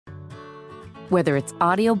Whether it's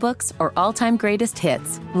audiobooks or all-time greatest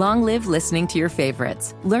hits, long live listening to your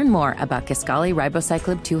favorites. Learn more about Kisqali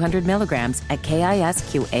Ribociclib 200 milligrams at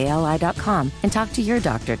KISQALI.com and talk to your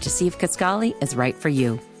doctor to see if Kisqali is right for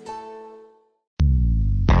you.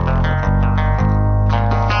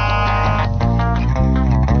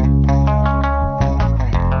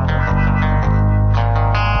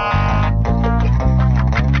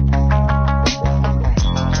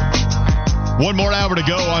 One more hour to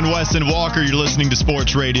go on Weston Walker. You're listening to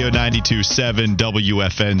Sports Radio 92.7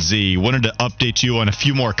 WFNZ. Wanted to update you on a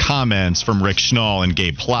few more comments from Rick Schnall and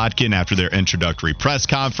Gabe Plotkin after their introductory press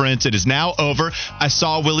conference. It is now over. I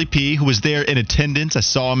saw Willie P., who was there in attendance. I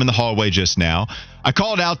saw him in the hallway just now. I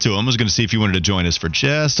called out to him. I was going to see if he wanted to join us for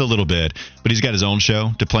just a little bit, but he's got his own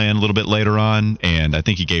show to plan a little bit later on, and I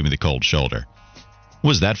think he gave me the cold shoulder. What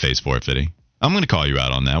was that face for, Fitty? I'm going to call you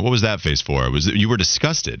out on that. What was that face for? Was it, you were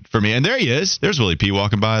disgusted for me? And there he is. There's Willie P.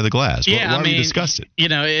 walking by the glass. Yeah, why were you disgusted? You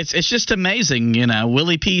know, it's just amazing. You know,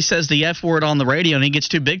 Willie P. says the F word on the radio, and he gets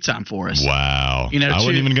too big time for us. Wow. You know, I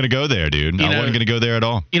wasn't even going to go there, dude. I wasn't going to go there at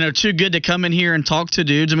all. You know, too good to come in here and talk to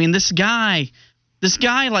dudes. I mean, this guy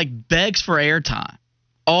like begs for airtime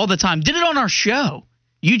all the time. Did it on our show.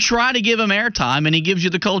 You try to give him airtime, and he gives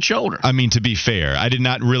you the cold shoulder. I mean, to be fair, I did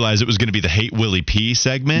not realize it was going to be the Hate Willie P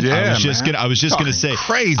segment. Yeah, I was just going to say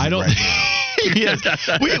crazy. I don't. Right yes,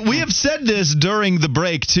 we have said this during the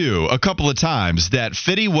break too a couple of times that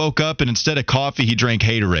Fitty woke up and instead of coffee he drank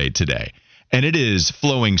Haterade today. And it is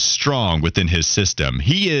flowing strong within his system.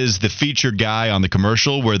 He is the featured guy on the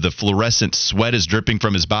commercial where the fluorescent sweat is dripping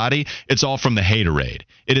from his body. It's all from the Haterade.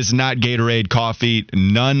 It is not Gatorade, coffee,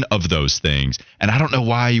 none of those things. And I don't know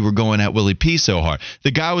why you were going at Willie P so hard.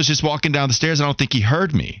 The guy was just walking down the stairs. I don't think he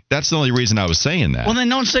heard me. That's the only reason I was saying that. Well, then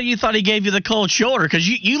don't say you thought he gave you the cold shoulder, because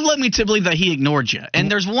you led me to believe that he ignored you.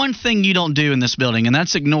 And there's one thing you don't do in this building, and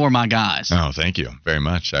that's ignore my guys. Oh, thank you very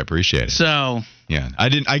much. I appreciate it. So... yeah, I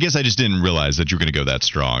guess I just didn't realize that you were going to go that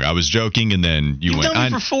strong. I was joking, and then you went. You've done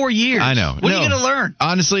it for 4 years. I know. When are you going to learn?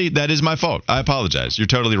 Honestly, that is my fault. I apologize. You're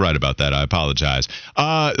totally right about that. I apologize.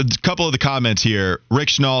 A couple of the comments here. Rick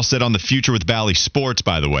Schnall said on the future with Bally Sports,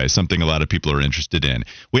 by the way, something a lot of people are interested in.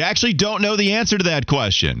 We actually don't know the answer to that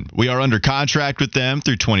question. We are under contract with them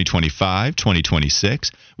through 2025,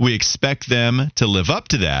 2026. We expect them to live up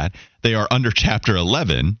to that. They are under Chapter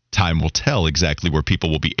 11. Time will tell exactly where people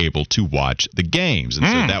will be able to watch the games. And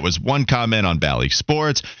so that was one comment on Bally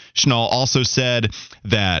Sports. Schnall also said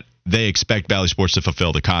that they expect Bally Sports to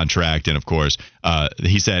fulfill the contract. And, of course,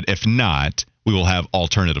 he said, if not, we will have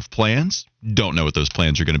alternative plans. Don't know what those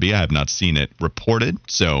plans are going to be. I have not seen it reported.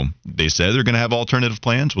 So they said they're going to have alternative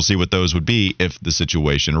plans. We'll see what those would be if the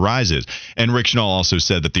situation arises. And Rick Schnall also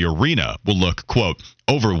said that the arena will look, quote,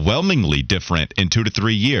 overwhelmingly different in 2 to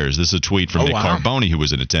 3 years. This is a tweet from Nick Carboni, who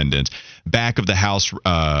was in attendance. Back of the house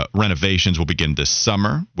renovations will begin this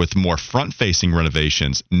summer, with more front-facing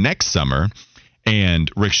renovations next summer. And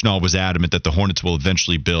Rick Schnall was adamant that the Hornets will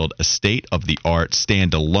eventually build a state-of-the-art,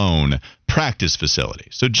 standalone practice facility.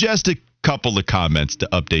 So just a couple of comments to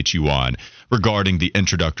update you on regarding the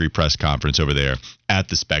introductory press conference over there at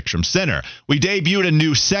the Spectrum Center. We debuted a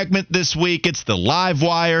new segment this week. It's the Live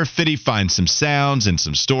Wire. Fitty finds some sounds and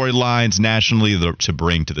some storylines nationally to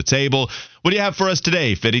bring to the table. What do you have for us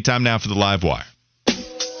today, Fitty? Time now for the Live Wire.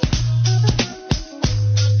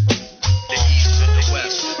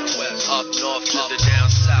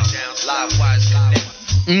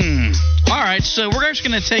 All right, so we're just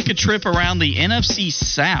going to take a trip around the NFC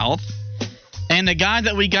South. And the guy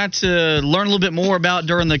that we got to learn a little bit more about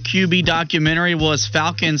during the QB documentary was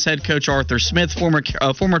Falcons head coach Arthur Smith, former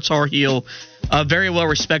Tar Heel, a very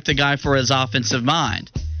well-respected guy for his offensive mind.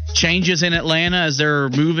 Changes in Atlanta as they're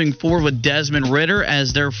moving forward with Desmond Ridder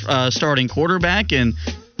as their starting quarterback. And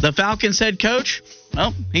the Falcons head coach,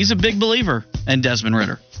 well, he's a big believer in Desmond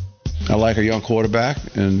Ridder. I like a young quarterback,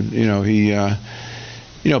 and,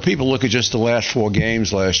 people look at just the last 4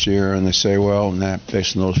 games last year and they say, well,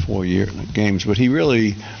 based on those 4 games. But he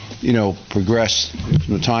really, progressed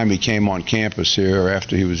from the time he came on campus here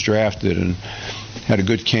after he was drafted and had a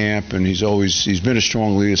good camp. And he's been a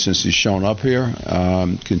strong leader since he's shown up here,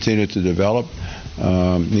 continued to develop.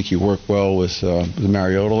 I think he worked well with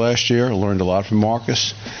Mariota last year, learned a lot from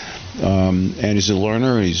Marcus. And he's a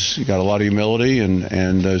learner. He's got a lot of humility.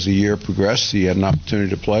 And as the year progressed, he had an opportunity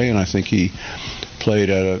to play. And I think he played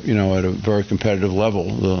at a very competitive level.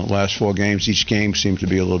 The last 4 games, each game seemed to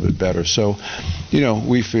be a little bit better. So,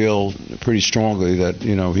 we feel pretty strongly that,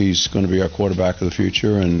 he's going to be our quarterback of the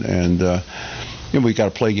future. And we got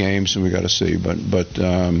to play games and we got to see.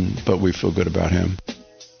 But we feel good about him.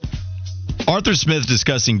 Arthur Smith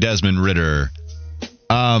discussing Desmond Ridder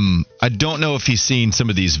I don't know if he's seen some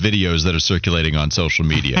of these videos that are circulating on social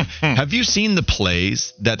media. Have you seen the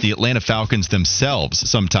plays that the Atlanta Falcons themselves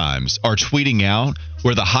sometimes are tweeting out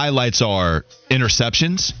where the highlights are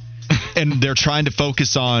interceptions? And they're trying to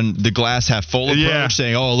focus on the glass half full approach,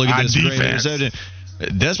 saying, oh, look at this great interception.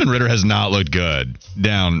 Desmond Ridder has not looked good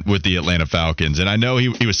down with the Atlanta Falcons. And I know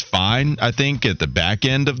he was fine, I think, at the back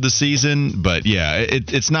end of the season. But, yeah,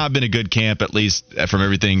 it's not been a good camp, at least from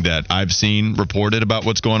everything that I've seen reported about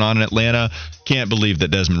what's going on in Atlanta. Can't believe that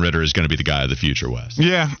Desmond Ridder is going to be the guy of the future, Wes.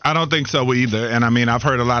 Yeah, I don't think so either. And, I mean, I've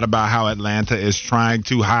heard a lot about how Atlanta is trying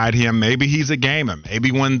to hide him. Maybe he's a gamer.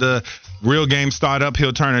 Maybe when the real game start up,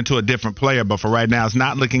 he'll turn into a different player. But for right now, it's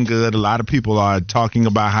not looking good. A lot of people are talking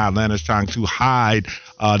about how Atlanta's trying to hide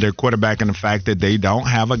their quarterback and the fact that they don't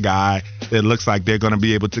have a guy that looks like they're going to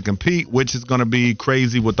be able to compete, which is going to be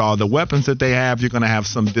crazy with all the weapons that they have. You're going to have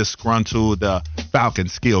some disgruntled Falcon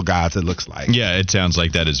skill guys, it looks like. Yeah, it sounds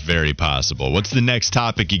like that is very possible. What's the next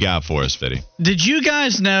topic you got for us, Fitty? Did you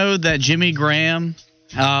guys know that Jimmy Graham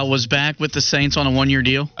was back with the Saints on a one-year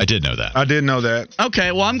deal? I did know that. I did know that.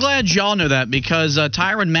 Okay, well, I'm glad y'all know that because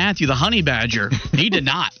Tyrann Mathieu, the Honey Badger, he did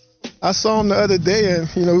not. I saw him the other day, and,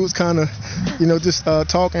 he was kind of, just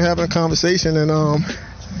talking, having a conversation, and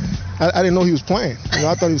I didn't know he was playing.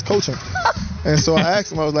 I thought he was coaching. And so I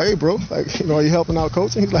asked him, I was like, hey, bro, are you helping out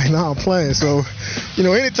coaching? He's like, nah, I'm playing. So,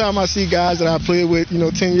 anytime I see guys that I played with,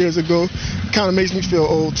 10 years ago, it kind of makes me feel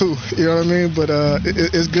old, too. You know what I mean? But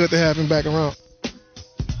it's good to have him back around.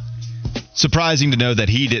 Surprising to know that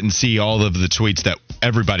he didn't see all of the tweets that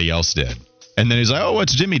everybody else did. And then he's like, oh,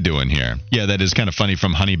 what's Jimmy doing here? Yeah, that is kind of funny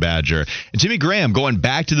from Honey Badger. And Jimmy Graham going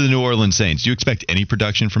back to the New Orleans Saints. Do you expect any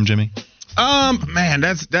production from Jimmy? Man,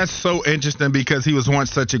 that's so interesting because he was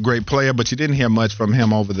once such a great player, but you didn't hear much from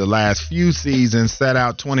him over the last few seasons. Set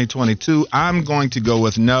out 2022. I'm going to go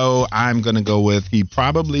with no. I'm going to go with he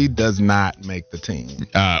probably does not make the team.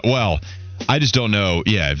 Well, I just don't know.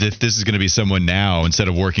 Yeah, if this is going to be someone now, instead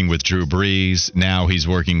of working with Drew Brees, now he's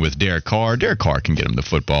working with Derek Carr. Derek Carr can get him the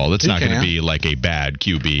football. It's not going to be like a bad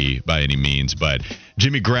QB by any means, but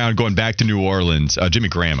Jimmy Graham going back to New Orleans. Jimmy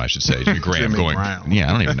Graham, I should say. Jimmy Graham going. Brown. Yeah,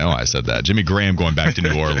 I don't even know I said that. Jimmy Graham going back to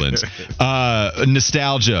New Orleans.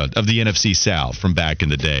 Nostalgia of the NFC South from back in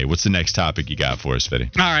the day. What's the next topic you got for us, Fitty?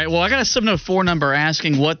 All right. Well, I got a 704 number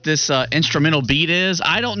asking what this instrumental beat is.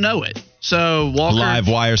 I don't know it. So, Walker. Live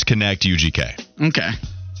Wires Connect UGK. Okay.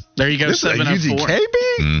 There you go, this 704. Is a UGK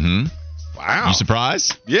beat? Mm-hmm. Wow. You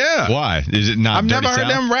surprised? Yeah. Why? Is it not I've Dirty never heard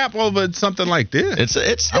South? them rap over something like this.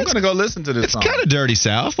 I'm going to go listen to this song. It's kind of Dirty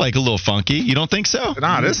South, like a little funky. You don't think so?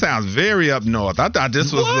 Nah, this sounds very up north. I thought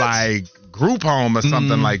this was like Group Home or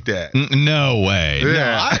something like that. No way.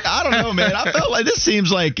 Yeah. No, I don't know, man. I felt like it seems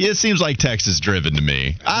like Texas driven to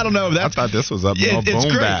me. I don't know. I thought this was up north. It's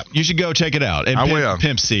boom great. bap. You should go check it out. And I will.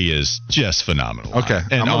 Pimp C is just phenomenal. Okay.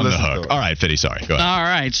 And I'm on the listen hook. to it. All right, Fitty, sorry. Go ahead. All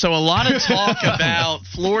right. So a lot of talk about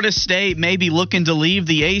Florida State maybe looking to leave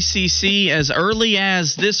the ACC as early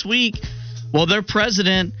as this week. Well, their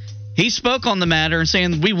president, he spoke on the matter and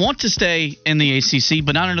saying we want to stay in the ACC,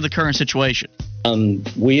 but not under the current situation.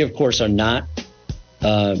 We, of course, are not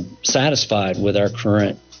satisfied with our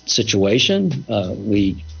current situation.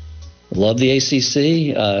 We love the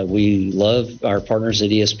ACC. We love our partners at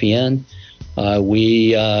ESPN.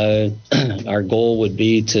 Our goal would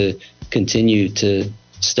be to continue to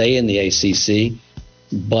stay in the ACC,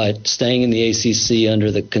 but staying in the ACC under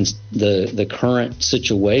the current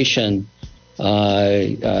situation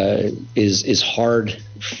is hard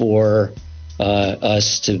for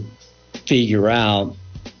us to figure out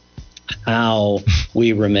how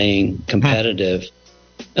we remain competitive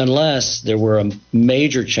unless there were a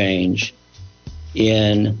major change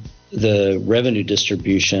in the revenue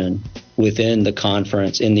distribution within the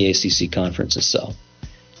conference, in the ACC conference itself.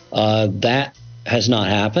 That has not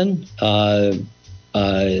happened.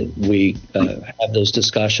 We have those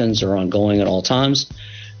discussions are ongoing at all times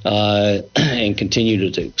and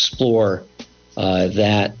continue to explore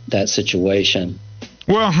that situation.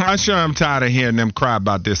 Well, I'm sure I'm tired of hearing them cry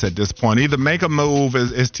about this at this point. Either make a move,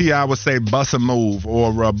 as T.I. would say, bust a move,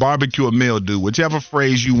 or barbecue a mildew, whichever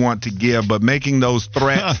phrase you want to give. But making those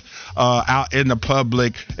threats out in the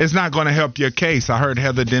public is not going to help your case. I heard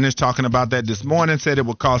Heather Dennis talking about that this morning, said it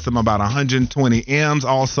would cost them about 120 M's,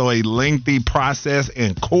 also a lengthy process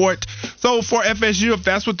in court. So for FSU, if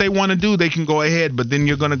that's what they want to do, they can go ahead. But then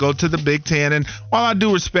you're going to go to the Big Ten. And while I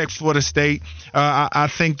do respect Florida State, I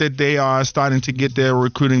think that they are starting to get their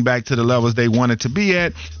recruiting back to the levels they wanted to be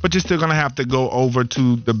at, but you're still going to have to go over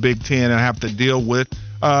to the Big Ten and have to deal with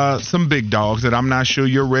some big dogs that I'm not sure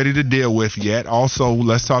you're ready to deal with yet. Also,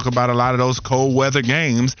 let's talk about a lot of those cold weather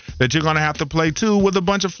games that you're going to have to play too with a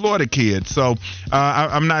bunch of Florida kids. So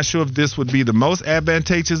I'm not sure if this would be the most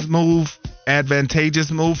advantageous move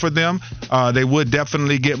for them. They would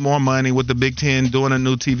definitely get more money with the Big Ten doing a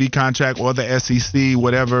new TV contract or the SEC,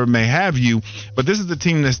 whatever may have you. But this is the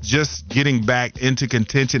team that's just getting back into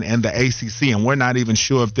contention in the ACC, and we're not even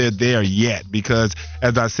sure if they're there yet because,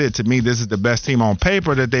 as I said, to me, this is the best team on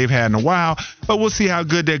paper that they've had in a while, but we'll see how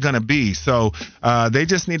good they're going to be. So they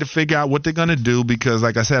just need to figure out what they're going to do because,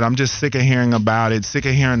 like I said, I'm just sick of hearing about it, sick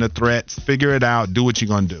of hearing the threats. Figure it out. Do what you're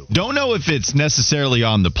going to do. Don't know if it's necessarily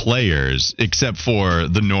on the players, except for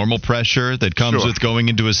the normal pressure that comes with going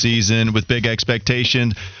into a season with big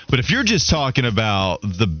expectations. But if you're just talking about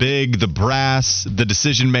the brass, the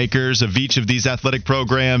decision makers of each of these athletic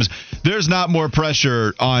programs, there's not more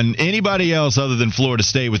pressure on anybody else other than Florida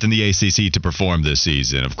State within the ACC to perform this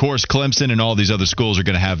season. Of course, Clemson and all these other schools are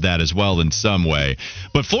going to have that as well in some way.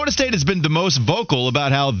 But Florida State has been the most vocal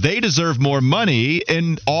about how they deserve more money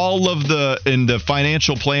in all of the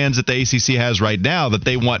financial plans that the ACC has right now, that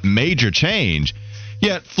they want major change.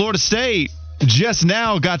 Yet Florida State just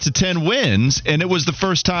now got to 10 wins, and it was the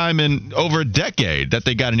first time in over a decade that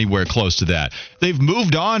they got anywhere close to that. They've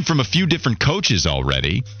moved on from a few different coaches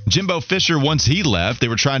already. Jimbo Fisher, once he left, they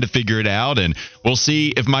were trying to figure it out, and we'll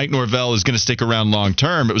see if Mike Norvell is going to stick around long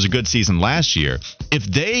term. It was a good season last year. If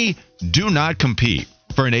they do not compete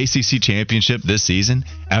for an ACC championship this season,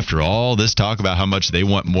 after all this talk about how much they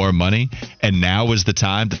want more money, and now is the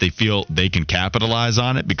time that they feel they can capitalize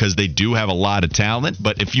on it because they do have a lot of talent.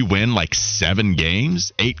 But if you win like 7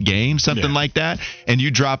 games, 8 games, something like that, and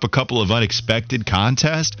you drop a couple of unexpected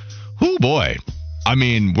contests, oh boy. I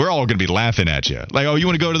mean, we're all going to be laughing at you. Like, oh, you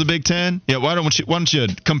want to go to the Big Ten? Yeah, why don't you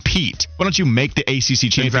compete? Why don't you make the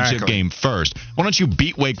ACC championship game first? Why don't you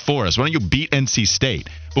beat Wake Forest? Why don't you beat NC State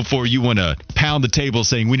before you want to pound the table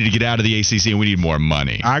saying we need to get out of the ACC and we need more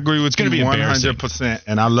money? I agree with you 100%,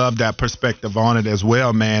 and I love that perspective on it as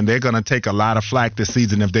well, man. They're going to take a lot of flack this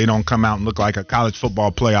season if they don't come out and look like a college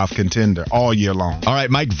football playoff contender all year long. All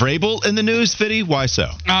right, Mike Vrabel in the news, Fitty. Why so?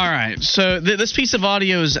 All right, so this piece of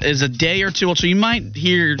audio is a day or two old, so you might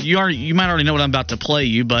already know what I'm about to play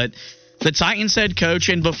you, but the Titans head coach,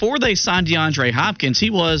 and before they signed DeAndre Hopkins, he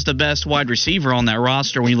was the best wide receiver on that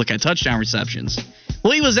roster when you look at touchdown receptions.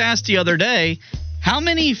 Well, he was asked the other day how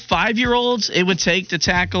many 5-year-olds it would take to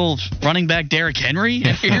tackle running back Derrick Henry.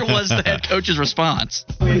 And here was the head coach's response.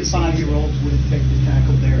 How many 5-year-olds would it take to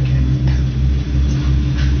tackle Derrick Henry?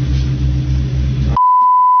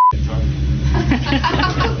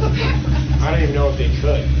 I don't even know if they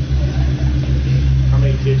could. How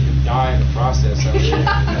many kids would die in the process?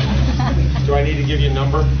 Do I need to give you a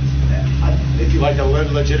number? If you like a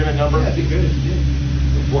legitimate number? That'd be good if you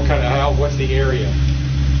did. What kind of? What's the area?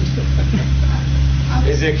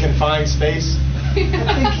 Is it confined space? I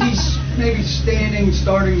think he's maybe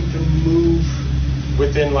starting to move.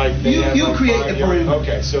 Within like you create the perimeter.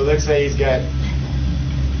 Okay, so let's say he's got a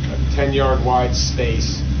 10-yard wide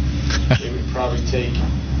space. It would probably take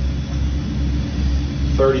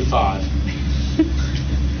 35.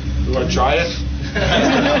 You want to try it?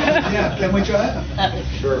 Yeah, can we try it?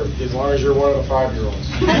 Sure, as long as you're one of the 5-year-olds.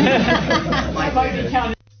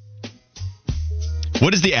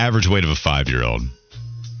 What is the average weight of a 5-year-old?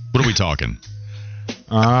 What are we talking?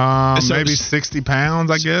 Maybe 60 pounds,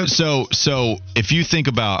 I guess. So if you think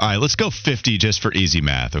about, all right, let's go 50 just for easy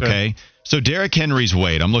math, okay? So Derrick Henry's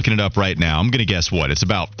weight, I'm looking it up right now. I'm going to guess what? It's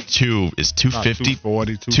about 250?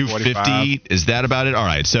 240, 250? Is that about it? All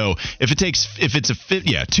right. So if it's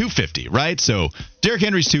 250, right? So Derrick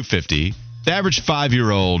Henry's 250. The average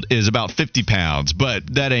 5-year-old is about 50 pounds,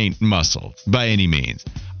 but that ain't muscle by any means.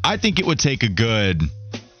 I think it would take a good,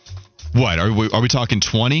 what, are we talking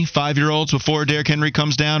 20 5-year-olds before Derrick Henry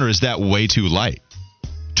comes down, or is that way too light?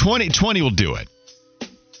 20 will do it.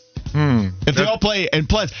 If they all play, and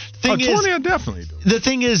plus, 20 will definitely do it. The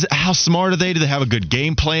thing is, how smart are they? Do they have a good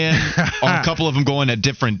game plan? Are a couple of them going at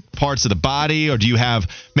different parts of the body, or do you have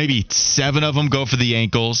maybe 7 of them go for the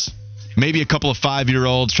ankles? Maybe a couple of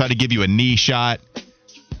 5-year-olds try to give you a knee shot.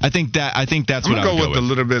 I think that's what I'm going to go with. A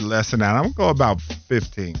little bit less than that. I'm going to go about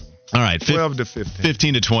 15. All right, 12 to 15.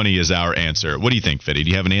 15 to 20 is our answer. What do you think, Fitty? Do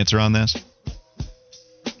you have an answer on this?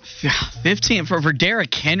 15 for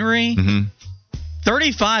Derrick Henry.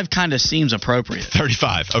 35 kind of seems appropriate.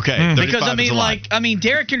 35, okay. 35 because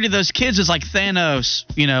Derrick Henry to those kids is like Thanos.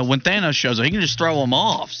 You know, when Thanos shows up, he can just throw them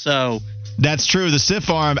off. So That's true. The stiff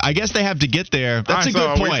arm, I guess they have to get there. That's a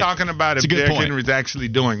good point. We're talking about if Derrick Henry's actually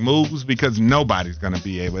doing moves, because nobody's going to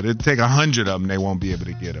be able. It'll take 100 of them. They won't be able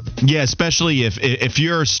to get him. Yeah, especially if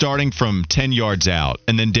you're starting from 10 yards out,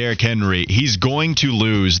 and then Derrick Henry, he's going to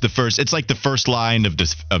lose the first. It's like the first line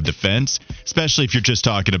of defense, especially if you're just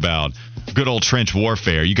talking about good old trench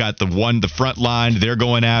warfare. You got the front line. They're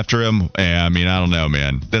going after him. I mean, I don't know,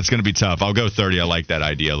 man. That's going to be tough. I'll go 30. I like that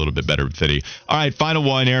idea a little bit better with 50. All right, final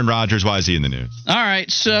one. Aaron Rodgers. Why is he in the news? All right,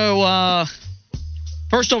 so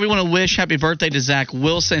first off, we want to wish happy birthday to Zach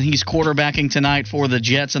Wilson. He's quarterbacking tonight for the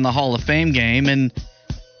Jets in the Hall of Fame game. And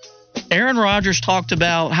Aaron Rodgers talked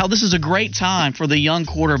about how this is a great time for the young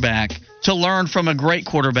quarterback to learn from a great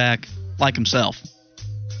quarterback like himself.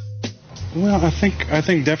 Well, I think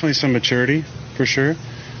definitely some maturity, for sure.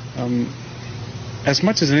 As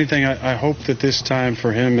much as anything, I hope that this time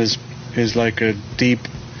for him is like a deep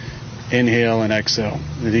inhale and exhale,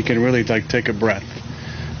 that he can really take a breath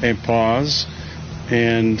and pause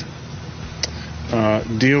and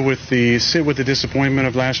sit with the disappointment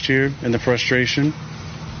of last year and the frustration,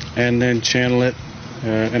 and then channel it.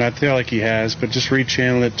 And I feel like he has, but just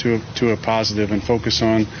rechannel it to a positive and focus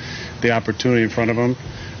on the opportunity in front of him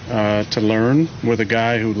to learn with a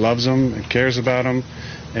guy who loves him and cares about him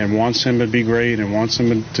and wants him to be great and wants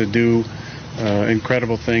him to do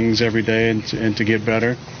incredible things every day and to get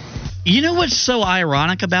better. You know what's so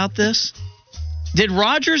ironic about this? Did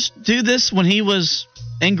Rodgers do this when he was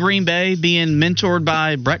in Green Bay being mentored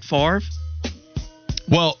by Brett Favre?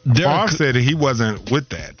 Well, Favre said he wasn't with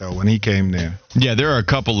that, though, when he came there. Yeah, there are a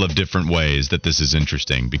couple of different ways that this is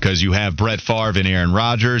interesting, because you have Brett Favre and Aaron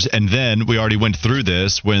Rodgers, and then we already went through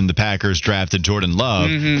this when the Packers drafted Jordan Love,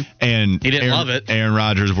 and he didn't love it. Aaron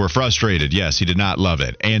Rodgers were frustrated. Yes, he did not love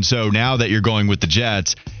it. And so now that you're going with the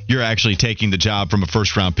Jets, you're actually taking the job from a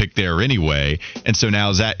first-round pick there anyway. And so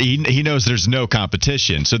now he knows there's no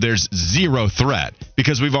competition, so there's zero threat,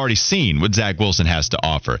 because we've already seen what Zach Wilson has to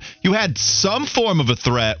offer. You had some form of a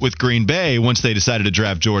threat with Green Bay once they decided to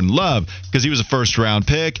draft Jordan Love, because he was a first-round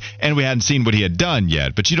pick, and we hadn't seen what he had done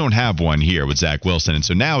yet. But you don't have one here with Zach Wilson, and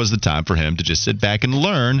so now is the time for him to just sit back and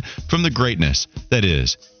learn from the greatness that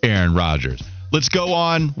is Aaron Rodgers. Let's go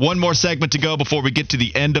on. One more segment to go before we get to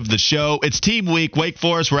the end of the show. It's Team Week. Wake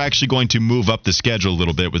Forest, we're actually going to move up the schedule a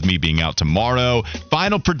little bit with me being out tomorrow.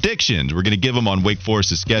 Final predictions. We're going to give them on Wake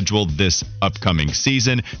Forest's schedule this upcoming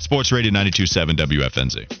season. Sports Radio 92.7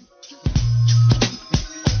 WFNZ.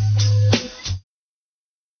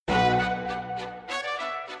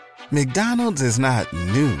 McDonald's is not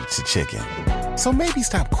new to chicken. So maybe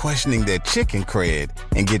stop questioning their chicken cred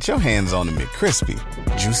and get your hands on the McCrispy.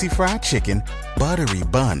 Juicy fried chicken, buttery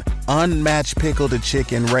bun, unmatched pickle to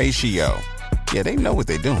chicken ratio. Yeah, they know what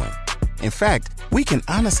they're doing. In fact, we can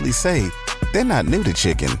honestly say they're not new to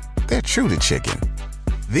chicken. They're true to chicken.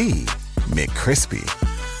 The McCrispy.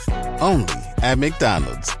 Only at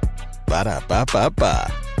McDonald's.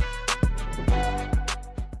 Ba-da-ba-ba-ba.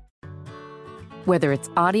 Whether it's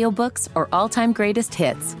audiobooks or all-time greatest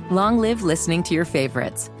hits, long live listening to your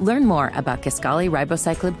favorites. Learn more about Kisqali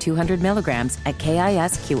Ribociclib 200 milligrams at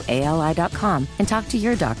KISQALI.com and talk to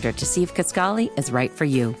your doctor to see if Kisqali is right for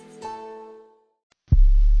you.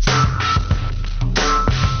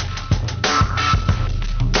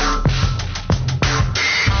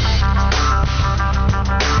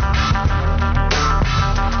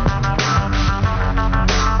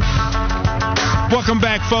 Welcome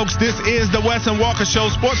back, folks. This is the Wes and Walker Show,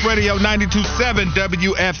 Sports Radio 92.7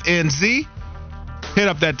 WFNZ. Hit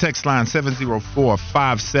up that text line,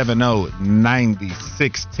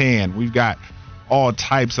 704-570-9610. We've got all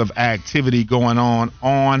types of activity going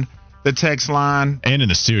on the text line. And in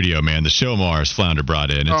the studio, man. The Showmars Flounder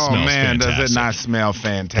brought in. It smells fantastic. Does it not smell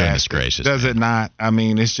fantastic? Goodness gracious. Does it not? I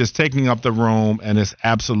mean, it's just taking up the room, and it's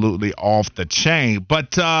absolutely off the chain.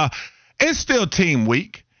 But it's still Team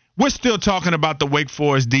Week. We're still talking about the Wake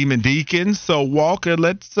Forest Demon Deacons. So, Walker,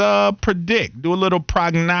 let's predict. Do a little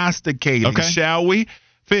prognosticating, shall we?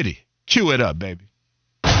 Fitty, cue it up, baby.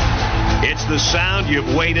 It's the sound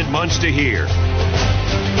you've waited months to hear.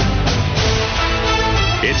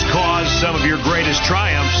 It's caused some of your greatest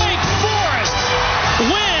triumphs. Wake Forest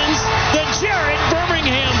wins the Jared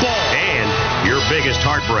Birmingham Bowl. And your biggest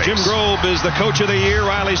heartbreaks. Jim Grobe is the coach of the year.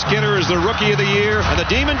 Riley Skinner is the rookie of the year. And the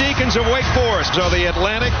Demon Deacons of Wake Forest are the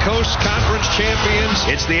Atlantic Coast Conference champions.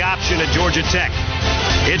 It's the option at Georgia Tech.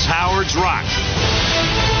 It's Howard's Rock.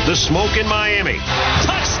 The Smoke in Miami.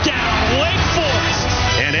 Touchdown, Wake Forest.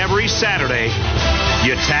 And every Saturday,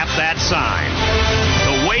 you tap that sign.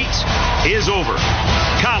 The wait is over.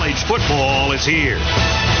 College football is here.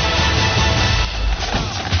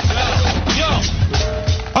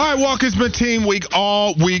 All All right, Walker, it's been Team Week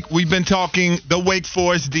all week. We've been talking the Wake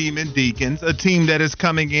Forest Demon Deacons, a team that is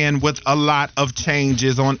coming in with a lot of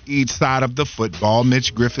changes on each side of the football.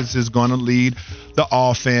 Mitch Griffiths is going to lead the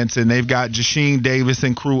offense, and they've got Jasheen Davis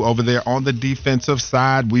and crew over there on the defensive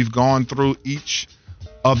side. We've gone through each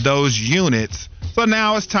of those units. So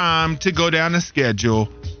now it's time to go down the schedule,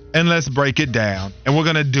 and let's break it down. And we're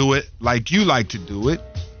going to do it like you like to do it.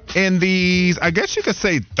 In these, I guess you could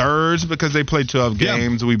say thirds, because they play 12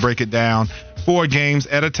 games. We break it down 4 games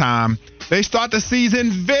at a time. They start the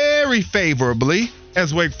season very favorably,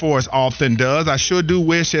 as Wake Forest often does. I sure do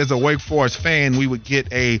wish, as a Wake Forest fan, we would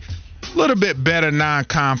get a little bit better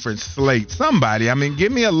non-conference slate. Somebody, I mean,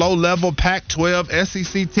 give me a low-level Pac-12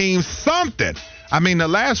 SEC team, something. I mean, the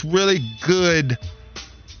last really good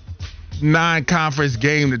non-conference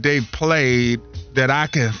game that they played that I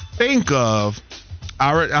can think of,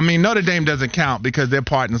 I mean, Notre Dame doesn't count because they're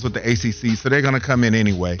partners with the ACC, so they're going to come in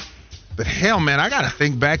anyway. But hell, man, I got to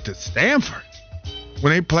think back to Stanford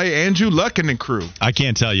when they play Andrew Luck and the crew. I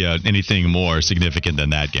can't tell you anything more significant than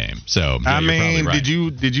that game. So yeah, I mean, right.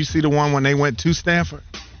 did you see the one when they went to Stanford?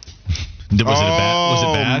 Was it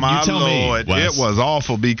bad? My you tell Lord. me, Wes. It was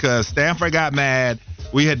awful because Stanford got mad.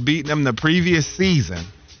 We had beaten them the previous season,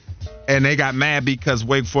 and they got mad because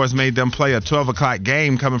Wake Forest made them play a 12 o'clock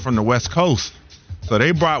game coming from the West Coast. So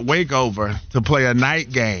they brought Wake over to play a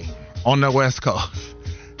night game on the West Coast,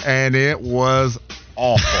 and it was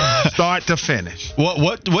awful, start to finish.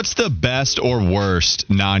 What's the best or worst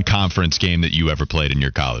non-conference game that you ever played in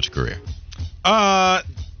your college career?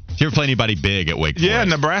 Did you ever play anybody big at Wake Forest? Yeah,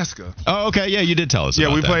 Nebraska. Oh, okay. Yeah, you did tell us about that.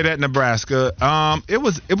 Yeah, we played at Nebraska. It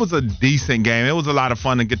was a decent game. It was a lot of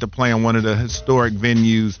fun to get to play in one of the historic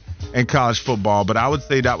venues in college football, but I would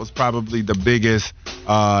say that was probably the biggest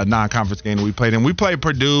non-conference game that we played in. We played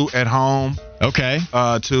Purdue at home. Okay.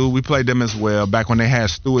 Too. We played them as well back when they had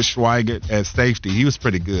Stuart Schweigert at safety. He was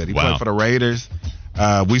pretty good. He played for the Raiders.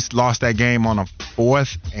 We lost that game on a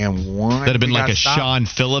 4th and 1. That'd have been like a Sean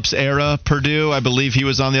Phillips era Purdue. I believe he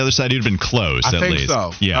was on the other side. He'd have been close, I at think least.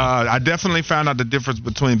 So. Yeah. I definitely found out the difference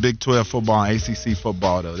between Big 12 football and ACC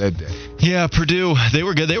football, though, that day. Yeah, Purdue, they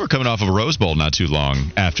were good. They were coming off of a Rose Bowl not too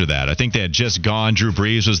long after that. I think they had just gone. Drew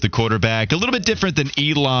Brees was the quarterback. A little bit different than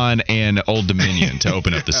Elon and Old Dominion to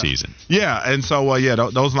open up the season. Yeah, and so,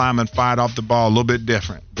 those linemen fired off the ball a little bit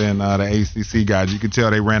different than the ACC guys. You could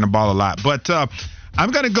tell they ran the ball a lot. But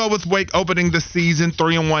I'm going to go with Wake opening the season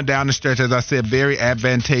 3-1 down the stretch. As I said, very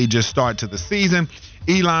advantageous start to the season.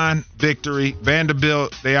 Elon, victory.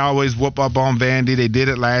 Vanderbilt, they always whoop up on Vandy. They did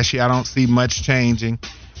it last year. I don't see much changing.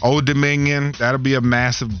 Old Dominion, that'll be a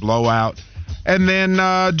massive blowout. And then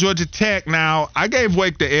Georgia Tech. Now, I gave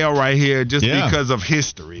Wake the L right here just because of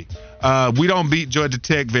history. We don't beat Georgia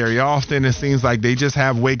Tech very often. It seems like they just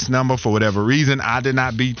have Wake's number for whatever reason. I did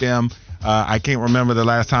not beat them. I can't remember the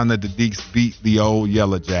last time that the Deeks beat the old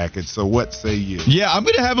Yellow Jackets. So what say you? Yeah, I'm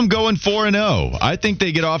going to have them going 4-0. I think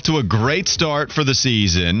they get off to a great start for the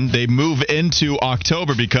season. They move into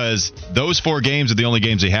October because those 4 games are the only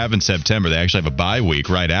games they have in September. They actually have a bye week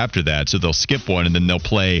right after that, so they'll skip one, and then they'll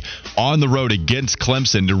play on the road against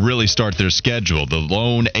Clemson to really start their schedule. The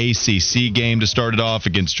lone ACC game to start it off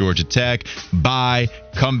against Georgia Tech. Bye,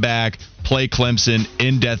 come back, play Clemson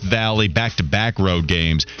in Death Valley, back-to-back road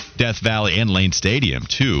games. Death Valley and Lane Stadium,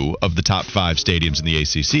 2 of the top 5 stadiums in the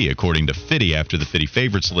ACC, according to Fitty after the Fitty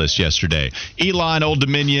favorites list yesterday. Elon, Old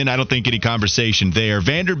Dominion, I don't think any conversation there.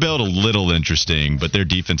 Vanderbilt, a little interesting, but their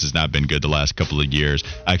defense has not been good the last couple of years.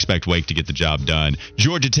 I expect Wake to get the job done.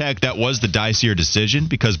 Georgia Tech, that was the dicier decision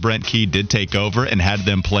because Brent Key did take over and had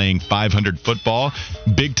them playing 500 football.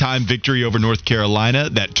 Big-time victory over North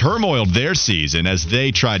Carolina that turmoiled their season as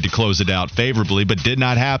they tried to close it out favorably, but did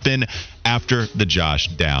not happen after the Josh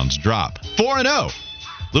Downs drop. 4-0. A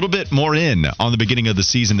little bit more in on the beginning of the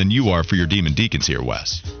season than you are for your Demon Deacons here,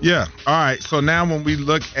 Wes. Yeah. All right. So now when we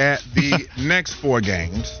look at the next 4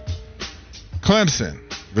 games, Clemson,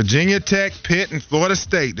 Virginia Tech, Pitt, and Florida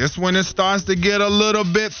State. This one it starts to get a little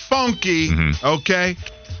bit funky. Okay.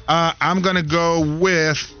 I'm going to go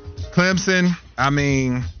with Clemson. I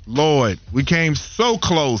mean, Lord, we came so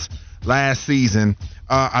close last season.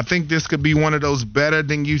 I think this could be one of those better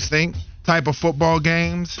than you think type of football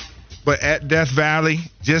games. But at Death Valley,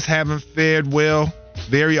 just haven't fared well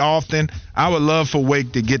very often. I would love for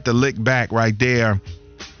Wake to get the lick back right there.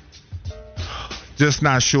 Just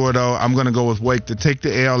not sure, though. I'm going to go with Wake to take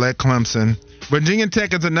the L at Clemson. Virginia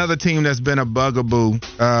Tech is another team that's been a bugaboo.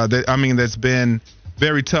 That's been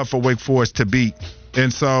very tough for Wake Forest to beat.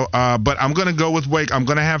 And so, but I'm going to go with Wake. I'm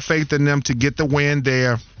going to have faith in them to get the win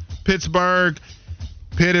there. Pittsburgh,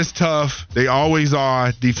 Pitt is tough. They always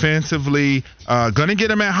are. Defensively, going to get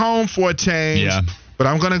them at home for a change. Yeah. But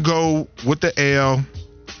I'm going to go with the L.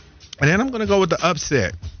 And then I'm going to go with the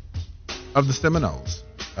upset of the Seminoles.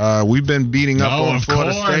 We've been beating up on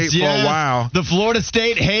Florida State for a while. The Florida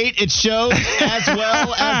State hate, it shows, as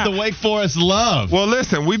well as the Wake Forest love. Well,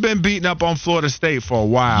 listen, we've been beating up on Florida State for a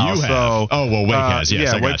while. You have. So, Wake has.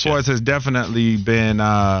 Yes, Wake Forest has definitely been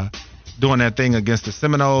doing that thing against the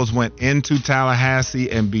Seminoles. Went into Tallahassee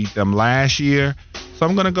and beat them last year. So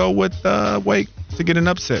I'm going to go with Wake to get an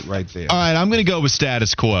upset right there. All right, I'm going to go with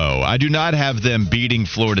status quo. I do not have them beating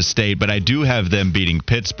Florida State, but I do have them beating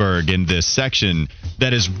Pittsburgh in this section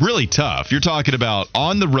that is really tough. You're talking about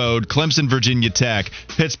on the road, Clemson, Virginia Tech,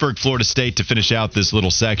 Pittsburgh, Florida State to finish out this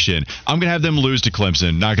little section. I'm going to have them lose to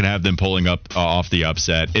Clemson, not going to have them pulling up off the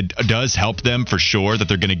upset. It does help them for sure that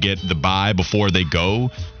they're going to get the bye before they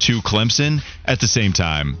go to Clemson. At the same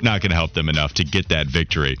time, not going to help them enough to get that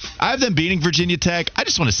victory. I have them beating Virginia Tech. I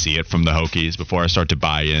just want to see it from the Hokies before I start to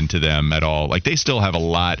buy into them at all. Like, they still have a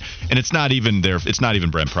lot, and it's not even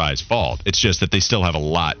Brent Pry's fault. It's just that they still have a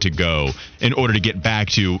lot to go in order to get back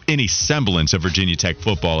to any semblance of Virginia Tech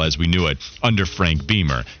football as we knew it under Frank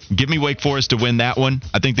Beamer. Give me Wake Forest to win that one.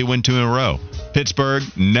 I think they win 2 in a row. Pittsburgh,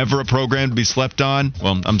 never a program to be slept on.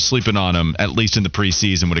 Well, I'm sleeping on them, at least in the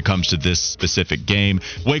preseason when it comes to this specific game.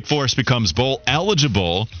 Wake Forest becomes bowl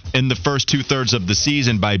eligible in the first 2/3 of the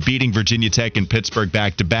season by beating Virginia Tech and Pittsburgh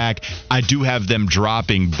back-to-back. I do have them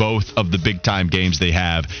dropping both of the big-time games they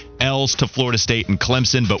have. L's to Florida State and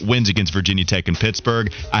Clemson, but wins against Virginia Tech and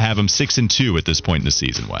Pittsburgh. I have them 6-2 at this point in the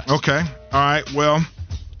season, Wes. Okay. All right. Well,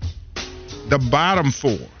 the bottom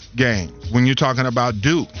 4 games, when you're talking about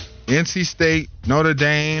Duke, NC State, Notre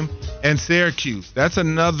Dame, and Syracuse, that's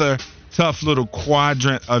another tough little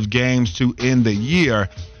quadrant of games to end the year.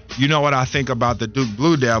 You know what I think about the Duke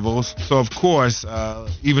Blue Devils. So, of course,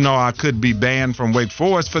 even though I could be banned from Wake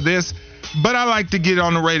Forest for this, but I like to get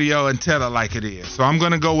on the radio and tell it like it is. So I'm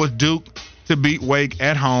going to go with Duke to beat Wake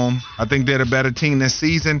at home. I think they're the better team this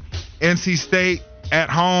season. NC State at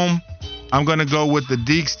home, I'm going to go with the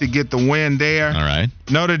Deacs to get the win there. All right.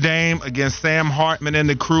 Notre Dame against Sam Hartman and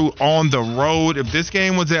the crew on the road. If this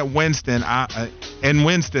game was at Winston,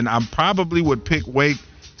 I probably would pick Wake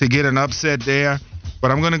to get an upset there.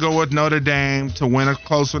 But I'm going to go with Notre Dame to win a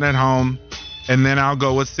close one at home. And then I'll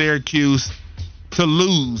go with Syracuse to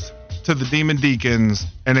lose to the Demon Deacons,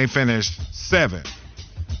 and they finish 7-5.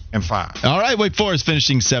 All right, Wake Forest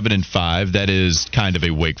finishing 7-5. That is kind of a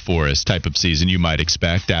Wake Forest type of season you might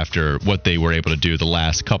expect after what they were able to do the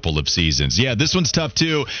last couple of seasons. Yeah, this one's tough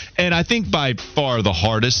too, and I think by far the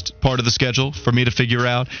hardest part of the schedule for me to figure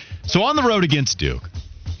out. So on the road against Duke,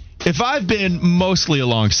 if I've been mostly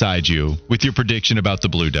alongside you with your prediction about the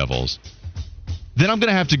Blue Devils, then I'm going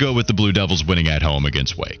to have to go with the Blue Devils winning at home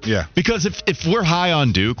against Wake. Yeah. Because if we're high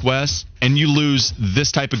on Duke, Wes, and you lose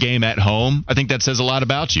this type of game at home, I think that says a lot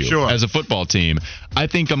about you as a football team. I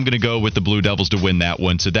think I'm going to go with the Blue Devils to win that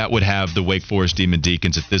one. So that would have the Wake Forest Demon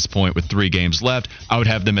Deacons at this point with 3 games left. I would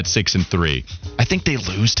have them at 6-3. I think they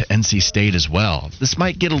lose to NC State as well. This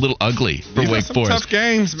might get a little ugly for Wake Forest. Tough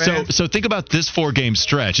games, man. So think about this 4-game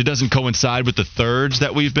stretch. It doesn't coincide with the thirds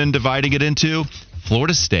that we've been dividing it into.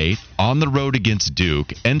 Florida State on the road against Duke,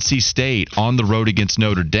 NC State on the road against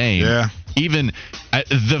Notre Dame. Yeah. Even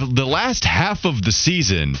the last half of the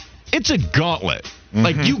season, it's a gauntlet. Mm-hmm.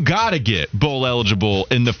 Like, you got to get bowl eligible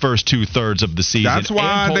in the first 2/3 of the season. That's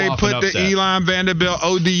why they put the Elon Vanderbilt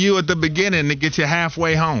ODU at the beginning to get you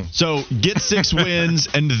halfway home. So get 6 wins,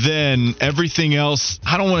 and then everything else,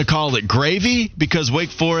 I don't want to call it gravy, because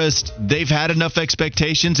Wake Forest, they've had enough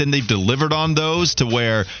expectations, and they've delivered on those to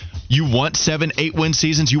where you want 7-8 win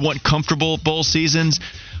seasons. You want comfortable bowl seasons.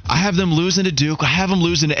 I have them losing to Duke. I have them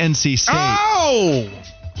losing to NC State. Oh!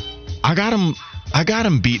 I got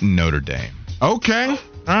them beating Notre Dame. Okay. All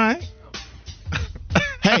right.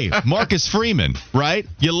 Hey, Marcus Freeman, right?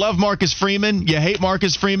 You love Marcus Freeman. You hate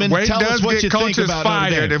Marcus Freeman. Wade Tell us what you think about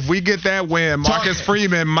fired. Notre Dame. If we get that win, Marcus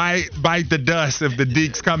Freeman might bite the dust if the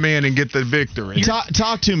Deacs come in and get the victory.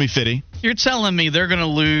 Talk to me, Fitty. You're telling me they're going to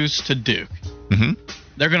lose to Duke. Mm-hmm.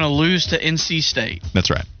 They're going to lose to NC State.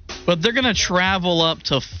 That's right. But they're going to travel up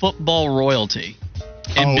to football royalty.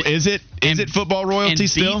 Is it football royalty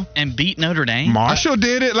still? And beat Notre Dame? Marshall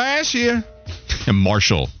did it last year. And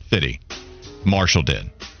Marshall did.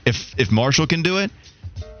 If Marshall can do it,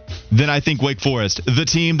 then I think Wake Forest, the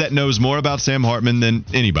team that knows more about Sam Hartman than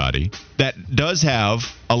anybody, that does have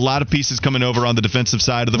a lot of pieces coming over on the defensive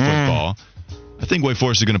side of the football, I think Wake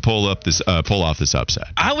Forest is going to pull off this upset.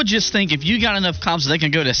 I would just think if you got enough confidence they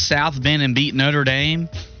can go to South Bend and beat Notre Dame,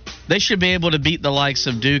 they should be able to beat the likes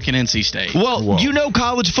of Duke and NC State. Well,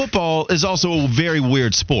 college football is also a very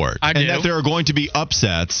weird sport. I do. And that there are going to be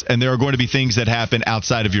upsets and there are going to be things that happen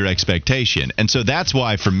outside of your expectation. And so that's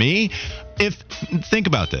why, for me, think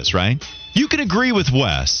about this, right? You can agree with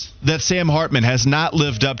Wes that Sam Hartman has not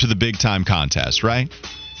lived up to the big-time contest, right?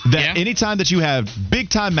 That anytime that you have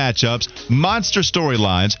big-time matchups, monster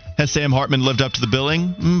storylines, has Sam Hartman lived up to the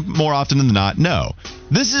billing? More often than not, no.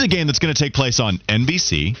 This is a game that's going to take place on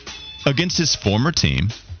NBC against his former team,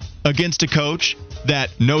 against a coach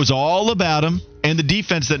that knows all about him and the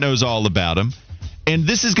defense that knows all about him. And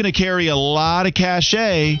this is going to carry a lot of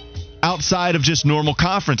cachet outside of just normal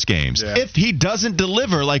conference games. Yeah. If he doesn't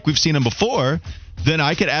deliver like we've seen him before, then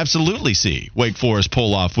I could absolutely see Wake Forest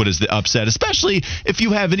pull off what is the upset, especially if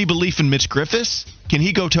you have any belief in Mitch Griffis. Can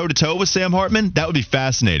he go toe-to-toe with Sam Hartman? That would be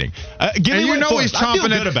fascinating. Give me Wake Forest. I feel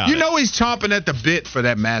good about it. You know he's chomping at the bit for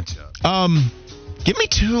that matchup. Give me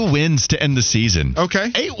 2 wins to end the season.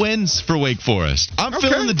 Okay. 8 wins for Wake Forest. I'm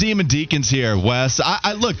feeling the Demon Deacons here, Wes.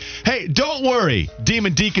 I look, hey, don't worry,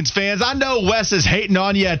 Demon Deacons fans. I know Wes is hating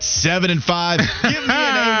on you at 7-5. Give me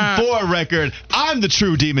an 8-4 record. I'm the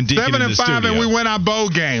true Demon Deacon in the studio. 7-5, and we win our bowl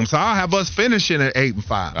game, so I'll have us finishing at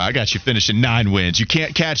 8-5. I got you finishing 9 wins. You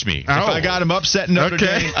can't catch me. If I got him upsetting Notre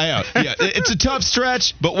Dame, it's a tough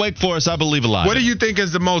stretch, but Wake Forest, I believe a lot. What do you think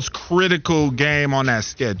is the most critical game on that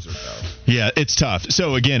schedule, though? Yeah, it's tough.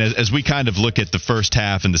 So, again, as we kind of look at the first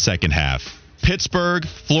half and the second half, Pittsburgh,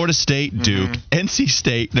 Florida State, Duke, NC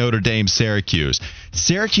State, Notre Dame, Syracuse.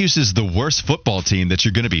 Syracuse is the worst football team that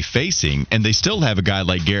you're going to be facing, and they still have a guy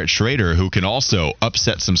like Garrett Schrader who can also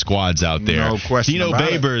upset some squads out there. No question Dino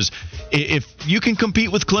about Babers, if you can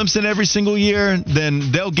compete with Clemson every single year,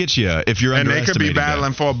 then they'll get you if you're underestimating. And they could be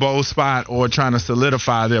battling for a bowl spot or trying to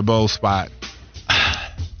solidify their bowl spot.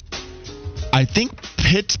 I think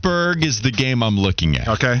Pittsburgh is the game I'm looking at.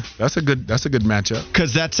 Okay, that's a good matchup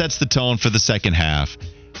because that sets the tone for the second half.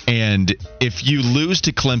 And if you lose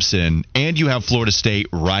to Clemson and you have Florida State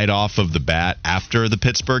right off of the bat after the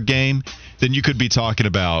Pittsburgh game, then you could be talking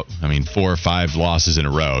about, 4 or 5 losses in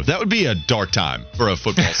a row. That would be a dark time for a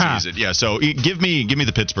football season. Yeah, so give me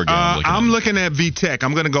the Pittsburgh game. I'm looking at VTech.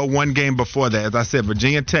 I'm going to go one game before that. As I said,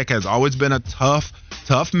 Virginia Tech has always been a tough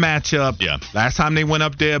matchup. Yeah. Last time they went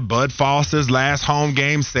up there, Bud Foster's last home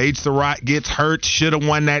game, Sage Surratt gets hurt, should have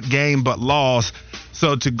won that game but lost.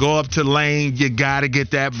 So to go up to Lane, you got to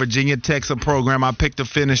get that. Virginia Tech's a program. I picked to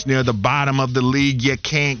finish near the bottom of the league. You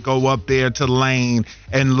can't go up there to Lane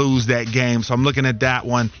and lose that game. So I'm looking at that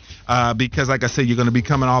one because, like I said, you're going to be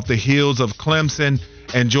coming off the heels of Clemson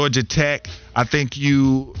and Georgia Tech. I think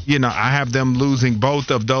I have them losing both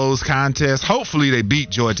of those contests. Hopefully they beat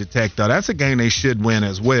Georgia Tech, though. That's a game they should win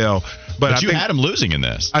as well. But you had them losing in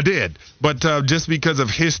this. I did. But just because of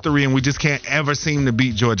history, and we just can't ever seem to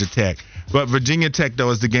beat Georgia Tech. But Virginia Tech,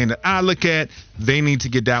 though, is the game that I look at. They need to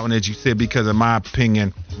get that one, as you said, because in my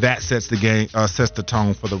opinion, that sets the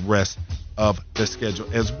tone for the rest of the schedule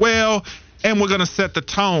as well. And we're going to set the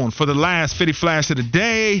tone for the last Fitty Flash of the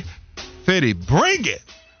day. Fitty, bring it.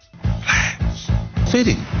 Flash.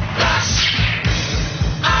 Fitty. Flash.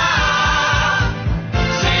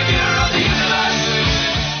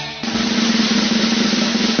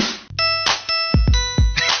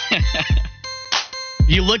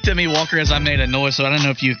 You looked at me, Walker, as I made a noise, so I don't know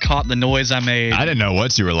if you caught the noise I made. I didn't know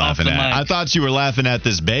what you were laughing at. I thought you were laughing at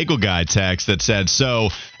this bagel guy text that said, so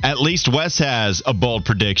at least Wes has a bold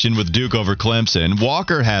prediction with Duke over Clemson.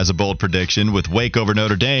 Walker has a bold prediction with Wake over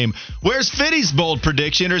Notre Dame. Where's Fitty's bold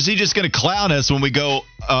prediction, or is he just going to clown us when we go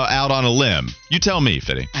out on a limb? You tell me,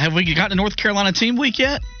 Fitty. Have we gotten to North Carolina Team Week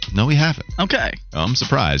yet? No, we haven't. Okay. I'm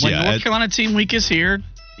surprised. When North Carolina Team Week is here,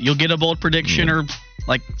 you'll get a bold prediction or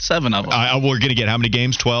like 7 of them. We're going to get how many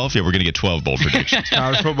games? 12? Yeah, we're going to get 12 bold predictions.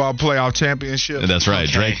 College football playoff championship. That's right.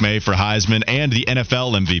 Okay. Drake May for Heisman and the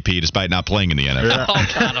NFL MVP despite not playing in the NFL. Yeah.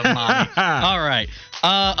 Oh, God almighty. All right.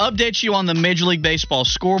 Update you on the Major League Baseball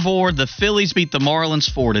scoreboard. The Phillies beat the Marlins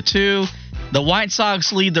 4-2. The White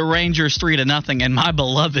Sox lead the Rangers 3-0. And my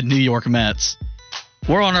beloved New York Mets.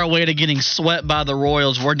 We're on our way to getting swept by the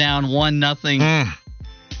Royals. We're down 1-0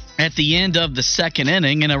 at the end of the second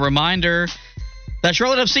inning. And a reminder that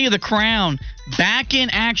Charlotte FC of the Crown back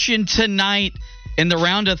in action tonight in the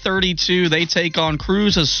round of 32. They take on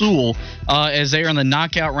Cruz Azul as they are in the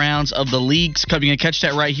knockout rounds of the leagues. You can catch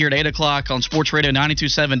that right here at 8 o'clock on Sports Radio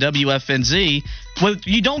 92.7 WFNZ. Well,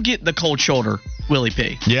 you don't get the cold shoulder, Willie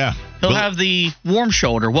P. Yeah. He'll have the warm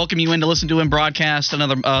shoulder, welcome you in to listen to him broadcast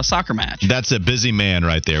another soccer match. That's a busy man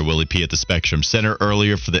right there, Willie P. at the Spectrum Center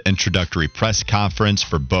earlier for the introductory press conference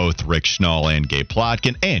for both Rick Schnall and Gabe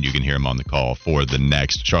Plotkin, and you can hear him on the call for the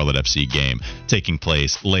next Charlotte FC game taking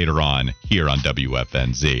place later on here on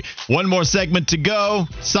WFNZ. One more segment to go.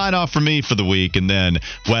 Sign off from me for the week, and then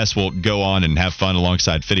Wes will go on and have fun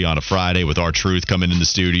alongside Fitty on a Friday with R-Truth coming in the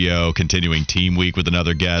studio, continuing Team Week with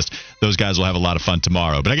another guest. Those guys will have a lot of fun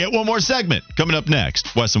tomorrow. But I get one more segment coming up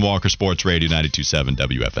next. Wes and Walker Sports Radio 92.7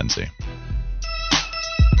 WFNZ.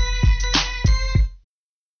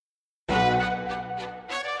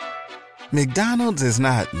 McDonald's is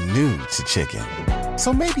not new to chicken.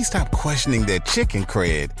 So maybe stop questioning their chicken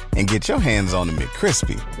cred and get your hands on the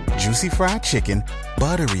McCrispy. Juicy fried chicken,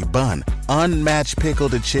 buttery bun, unmatched pickle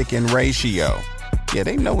to chicken ratio. Yeah,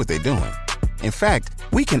 they know what they're doing. In fact,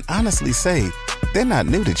 we can honestly say they're not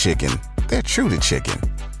new to chicken. They're true to chicken.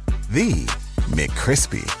 The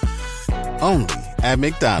McCrispy. Only at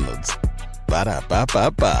McDonald's.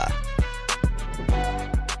 Ba-da-ba-ba-ba.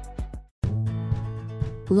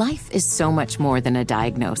 Life is so much more than a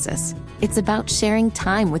diagnosis. It's about sharing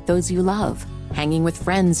time with those you love, hanging with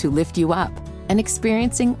friends who lift you up, and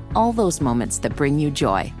experiencing all those moments that bring you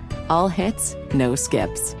joy. All hits, no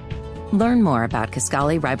skips. Learn more about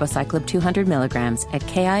Kisqali Ribociclib 200 milligrams at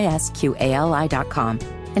KISQALI.com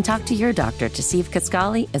and talk to your doctor to see if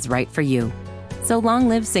Kisqali is right for you. So long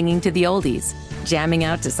live singing to the oldies, jamming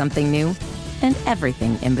out to something new, and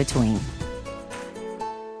everything in between.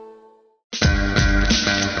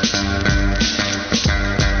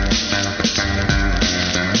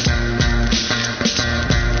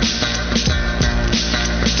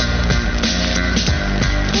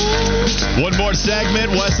 One more segment,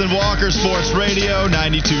 Wes and Walker Sports Radio,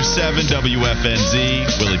 92.7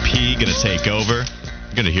 WFNZ. Willie P. going to take over.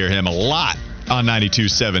 You're going to hear him a lot on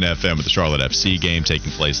 92.7 FM with the Charlotte FC game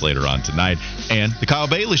taking place later on tonight. And the Kyle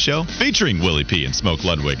Bailey Show featuring Willie P. and Smoke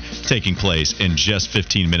Ludwig taking place in just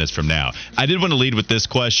 15 minutes from now. I did want to lead with this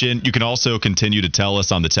question. You can also continue to tell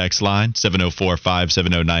us on the text line,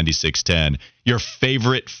 704-570-9610, your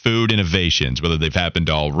favorite food innovations, whether they've happened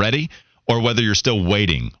already or whether you're still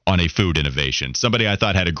waiting on a food innovation. Somebody I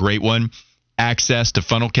thought had a great one, access to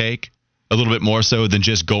funnel cake, a little bit more so than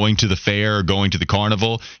just going to the fair or going to the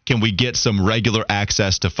carnival. Can we get some regular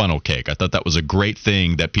access to funnel cake? I thought that was a great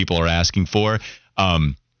thing that people are asking for.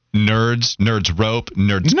 Nerds rope,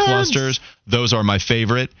 Nerds clusters, those are my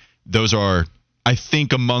favorite. Those are, I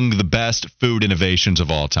think, among the best food innovations of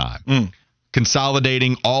all time.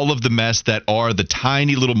 Consolidating all of the mess that are the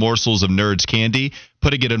tiny little morsels of Nerds candy,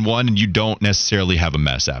 putting it in one, and you don't necessarily have a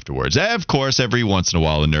mess afterwards. Of course, every once in a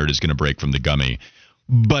while, a Nerd is going to break from the gummy,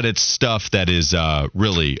 but it's stuff that is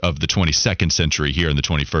really of the 22nd century here in the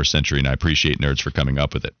 21st century, and I appreciate Nerds for coming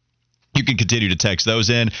up with it. You can continue to text those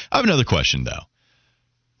in. I have another question, though.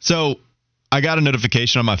 So I got a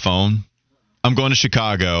notification on my phone. I'm going to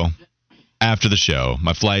Chicago after the show.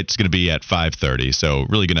 My flight's going to be at 5:30, so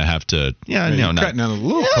really going to have to, cutting it a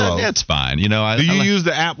little close. It's fine. Do you use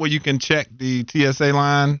the app where you can check the TSA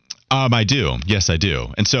line? I do. Yes, I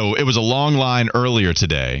do. And so it was a long line earlier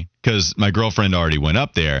today because my girlfriend already went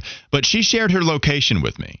up there, but she shared her location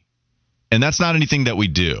with me. And that's not anything that we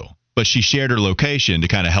do. But she shared her location to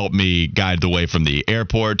kind of help me guide the way from the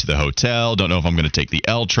airport to the hotel. Don't know if I'm going to take the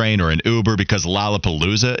L train or an Uber because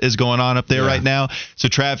Lollapalooza is going on up there right now. So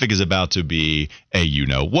traffic is about to be a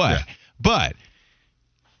you-know-what. Yeah. But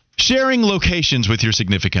sharing locations with your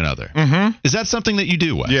significant other, is that something that you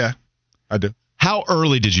do, Wes? Yeah, I do. How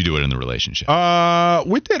early did you do it in the relationship?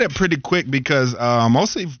 We did it pretty quick because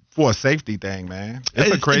mostly for a safety thing, man.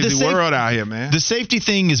 It's a crazy world out here, man. The safety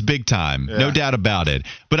thing is big time, no doubt about it.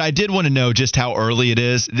 But I did want to know just how early it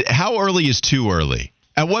is. How early is too early?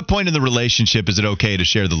 At what point in the relationship is it okay to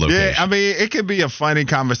share the location? Yeah, I mean, it could be a funny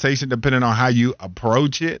conversation depending on how you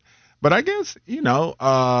approach it. But I guess,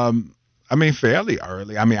 fairly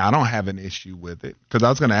early. I mean, I don't have an issue with it because I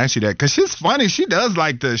was going to ask you that because she's funny. She does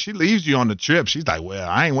she leaves you on the trip. She's like, well,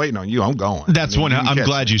 I ain't waiting on you. I'm going. That's I'm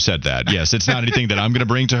glad you said that. Yes, it's not anything that I'm going to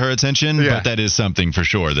bring to her attention, but that is something for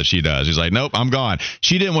sure that she does. She's like, nope, I'm gone.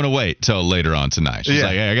 She didn't want to wait till later on tonight. She's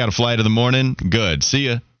like, hey, I got a flight in the morning. Good. See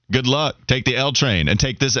ya. Good luck. Take the L train and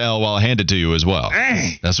take this L while I hand it to you as well.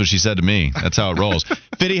 Dang. That's what she said to me. That's how it rolls.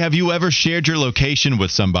 Fitty, have you ever shared your location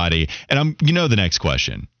with somebody? And the next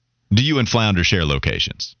question. Do you and Flounder share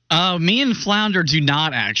locations? Me and Flounder do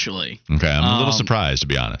not, actually. Okay, I'm a little surprised, to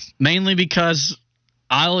be honest. Mainly because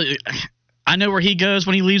I know where he goes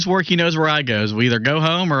when he leaves work. He knows where I goes. We either go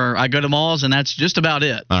home or I go to malls, and that's just about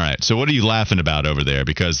it. All right. So what are you laughing about over there?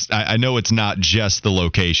 Because I know it's not just the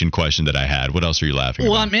location question that I had. What else are you laughing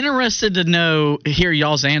about? Well, I'm interested to hear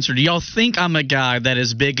y'all's answer. Do y'all think I'm a guy that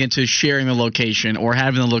is big into sharing the location or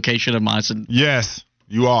having the location of my... Yes,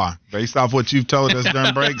 you are. Based off what you've told us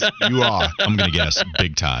during breaks, you are. I'm going to guess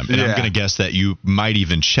big time. And I'm going to guess that you might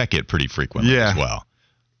even check it pretty frequently as well.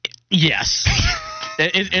 Yes.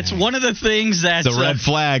 It's one of the things that's a red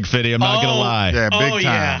flag, Fitty. I'm not going to lie. Yeah, big time.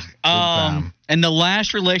 Yeah. Big time. And the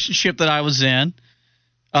last relationship that I was in,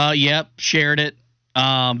 shared it.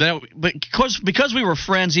 But because we were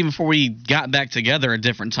friends even before we got back together at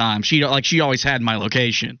different times. She always had my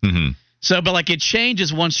location. Mm-hmm. So, but it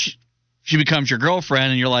changes once she becomes your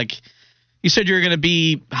girlfriend, and you're like, you said you're going to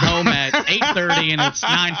be home at 8:30 and it's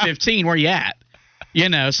 9:15. Where you at?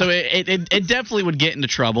 So it definitely would get into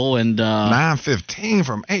trouble. And 9:15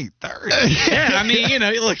 from 8:30. Yeah, I mean,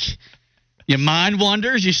 look, your mind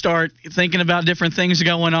wanders. You start thinking about different things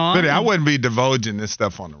going on. But I wouldn't be divulging this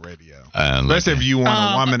stuff on the radio. Especially if you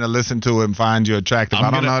want a woman to listen to it and find you attractive.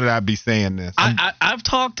 I don't know that I'd be saying this. I've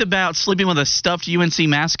talked about sleeping with a stuffed UNC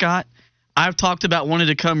mascot. I've talked about wanting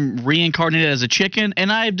to come reincarnated as a chicken, and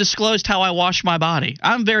I've disclosed how I wash my body.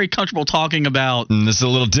 I'm very comfortable talking about. This is a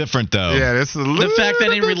little different, though. Yeah, this is a little the fact that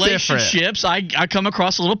in bit relationships, I come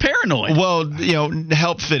across a little paranoid. Well,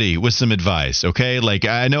 help Fitty with some advice, okay?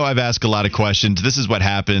 I know I've asked a lot of questions. This is what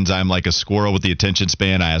happens. I'm like a squirrel with the attention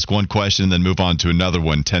span. I ask one question and then move on to another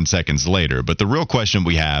one 10 seconds later. But the real question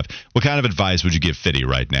we have, what kind of advice would you give Fitty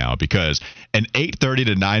right now? Because an 8:30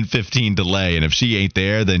 to 9:15 delay, and if she ain't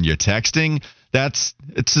there, then you're texting. It's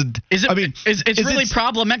really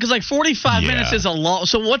problematic because 45 minutes is a long.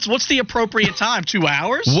 So what's the appropriate time? 2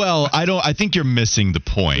 hours? Well, I think you're missing the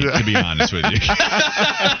point, to be honest with you.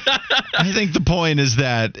 I think the point is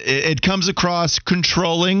that it comes across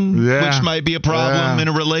controlling, which might be a problem in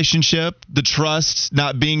a relationship. The trust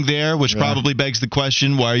not being there, which probably begs the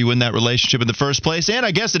question, why are you in that relationship in the first place? And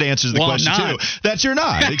I guess it answers the question too. That you're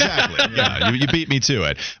not. Exactly. You beat me to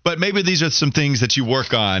it. But maybe these are some things that you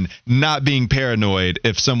work on, not being paranoid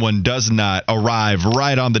if someone does not arrive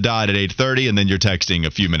right on the dot at 8:30 and then you're texting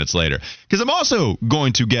a few minutes later. Because I'm also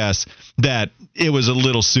going to guess that it was a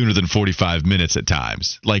little sooner than 45 minutes at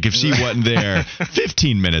times. If she wasn't there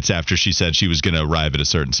 15 minutes after she said she was going to arrive at a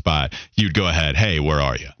certain spot, you'd go ahead, hey, where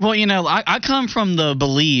are you? Well, I come from the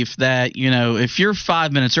belief that, if you're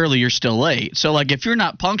 5 minutes early, you're still late. So, if you're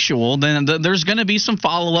not punctual, then there's going to be some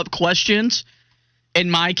follow-up questions. In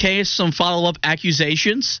my case, some follow-up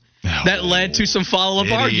accusations. That led to some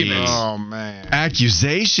follow-up arguments. Oh, man.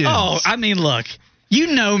 Accusations. Oh, I mean, look, you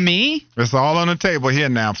know me. It's all on the table here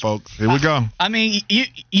now, folks. Here we go. I mean,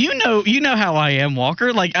 you know how I am,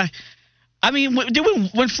 Walker. I mean,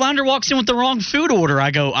 when Flounder walks in with the wrong food order,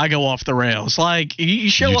 I go off the rails. You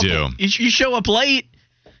show up late,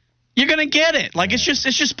 you're gonna get it.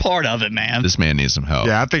 It's just part of it, man. This man needs some help.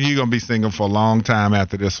 Yeah, I think you're gonna be single for a long time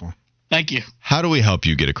after this one. Thank you. How do we help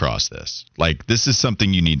you get across this? This is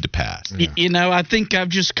something you need to pass. Yeah. I think I've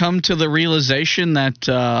just come to the realization that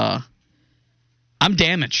I'm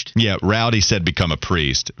damaged. Yeah, Rowdy said become a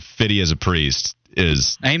priest. Fitty as a priest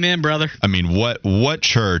is... Amen, brother. I mean, what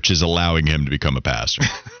church is allowing him to become a pastor?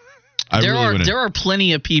 There are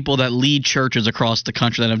plenty of people that lead churches across the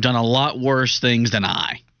country that have done a lot worse things than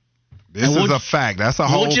I. This is a fact. That's a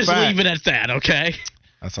whole fact. We'll just leave it at that, okay?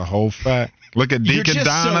 That's a whole fact. Look at Deacon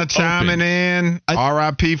Donna chiming in.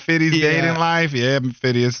 R.I.P. Fitty's dating life. Yeah,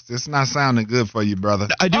 Fitty, it's not sounding good for you, brother.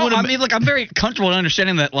 I'm very comfortable in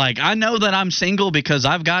understanding that. I know that I'm single because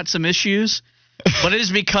I've got some issues, but it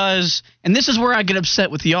is because, and this is where I get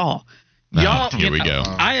upset with y'all. Here we go.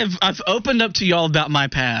 I've opened up to y'all about my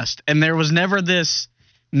past, and there was never this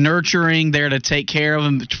nurturing there to take care of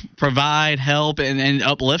and provide, help, and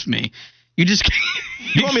uplift me. You just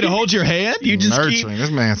you want me to hold your hand? You just nurturing. This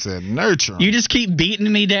man said nurturing. You just keep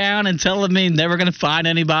beating me down and telling me never going to find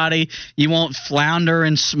anybody. You want Flounder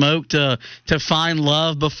and Smoke to find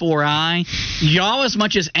love before I. Y'all, as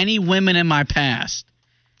much as any women in my past,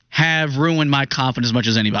 have ruined my confidence as much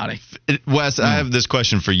as anybody. Wes, I have this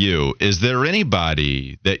question for you. Is there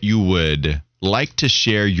anybody that you would like to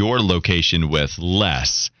share your location with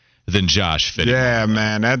less than Josh Fitty? Yeah,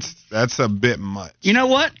 man, that's a bit much. You know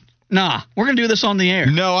what? Nah, we're going to do this on the air.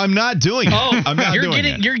 No, I'm not doing it. I'm not doing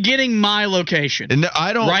it. You're getting my location. No,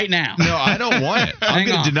 I don't. Right now. No, I don't want it. I'm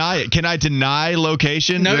going to deny it. Can I deny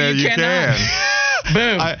location? No, you cannot.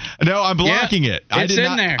 Boom. I'm blocking it. It's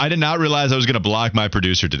in there. I did not realize I was going to block my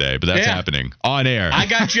producer today, but that's happening on air. I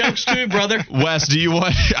got jokes too, brother. Wes, do you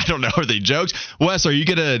want? I don't know. Are they jokes? Wes, are you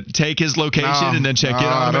going to take his location and then check in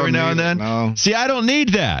on him every now and then? No. See, I don't need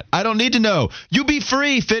that. I don't need to know. You be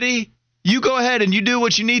free, Fitty. You go ahead and you do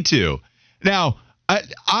what you need to. Now,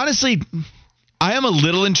 honestly, I am a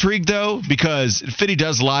little intrigued, though, because Fitty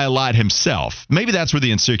does lie a lot himself. Maybe that's where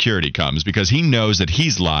the insecurity comes, because he knows that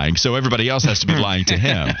he's lying, so everybody else has to be lying to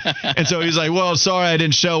him. And so he's like, well, sorry, I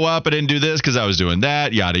didn't show up. I didn't do this because I was doing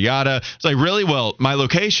that, yada, yada. It's like, really? Well, my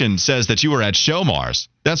location says that you were at Showmars.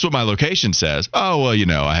 That's what my location says. Oh,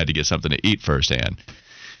 well, I had to get something to eat firsthand.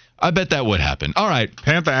 I bet that would happen. All right.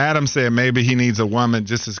 Panther Adam said maybe he needs a woman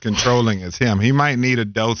just as controlling as him. He might need a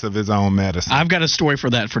dose of his own medicine. I've got a story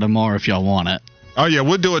for that for tomorrow if y'all want it. Oh, yeah,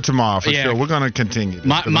 we'll do it tomorrow for sure. We're going to continue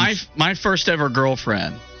this. My first ever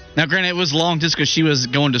girlfriend. Now, granted, it was long just because she was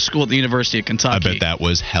going to school at the University of Kentucky. I bet that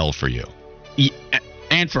was hell for you. Yeah,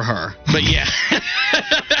 and for her. But, yeah.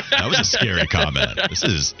 That was a scary comment. This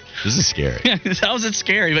is scary. That wasn't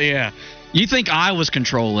scary, but, yeah. You think I was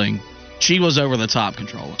controlling. She was over the top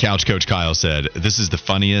controlling. Couch Coach Kyle said, this is the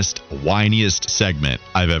funniest, whiniest segment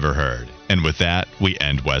I've ever heard. And with that, we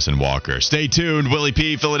end Wes and Walker. Stay tuned. Willie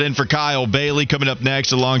P. fill it in for Kyle Bailey coming up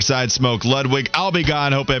next alongside Smoke Ludwig. I'll be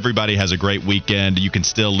gone. Hope everybody has a great weekend. You can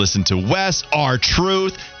still listen to Wes,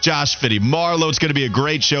 R-Truth, Josh Fitty Marlowe. It's going to be a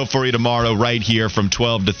great show for you tomorrow right here from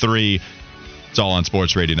 12 to 3. It's all on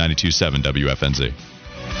Sports Radio 92.7 WFNZ.